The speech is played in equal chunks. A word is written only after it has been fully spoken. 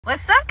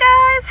What's up,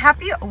 guys?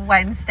 Happy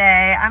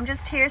Wednesday. I'm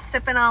just here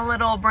sipping on a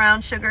little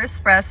brown sugar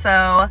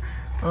espresso.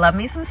 Love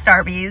me some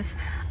Starbies.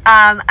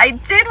 I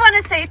did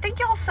want to say thank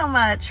you all so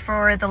much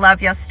for the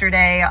love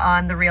yesterday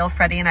on the reel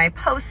Freddie and I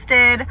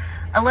posted.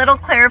 A little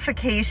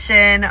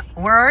clarification.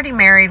 We're already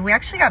married. We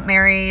actually got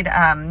married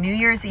New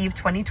Year's Eve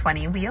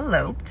 2020. We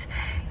eloped.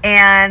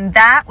 And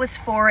that was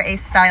for a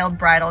styled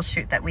bridal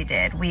shoot that we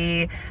did.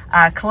 We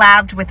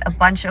collabed with a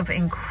bunch of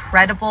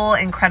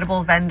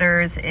incredible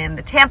vendors in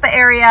the Tampa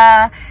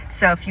area.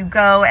 So if you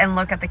go and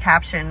look at the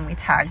caption, we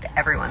tagged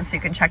everyone so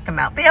you can check them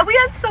out. But yeah, we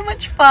had so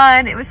much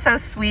fun. It was so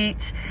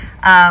sweet.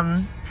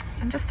 And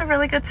just a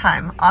really good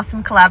time.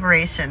 Awesome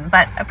collaboration.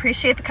 But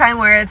appreciate the kind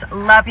words.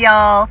 Love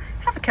y'all.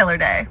 Have a killer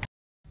day.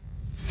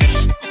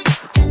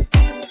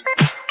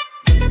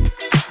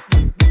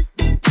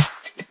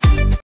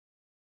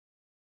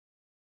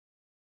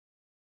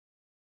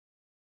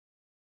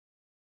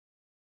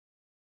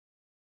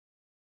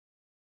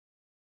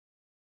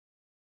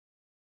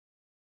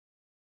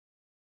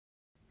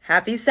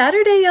 Happy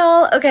Saturday,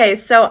 y'all. Okay,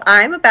 so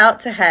I'm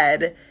about to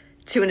head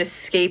to an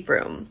escape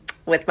room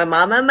with my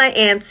mama and my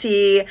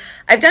auntie.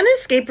 I've done an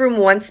escape room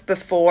once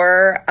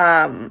before.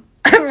 I'm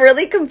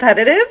really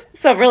competitive,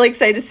 so I'm really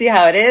excited to see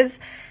how it is.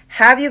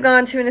 Have you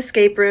gone to an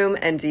escape room,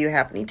 and do you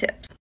have any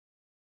tips?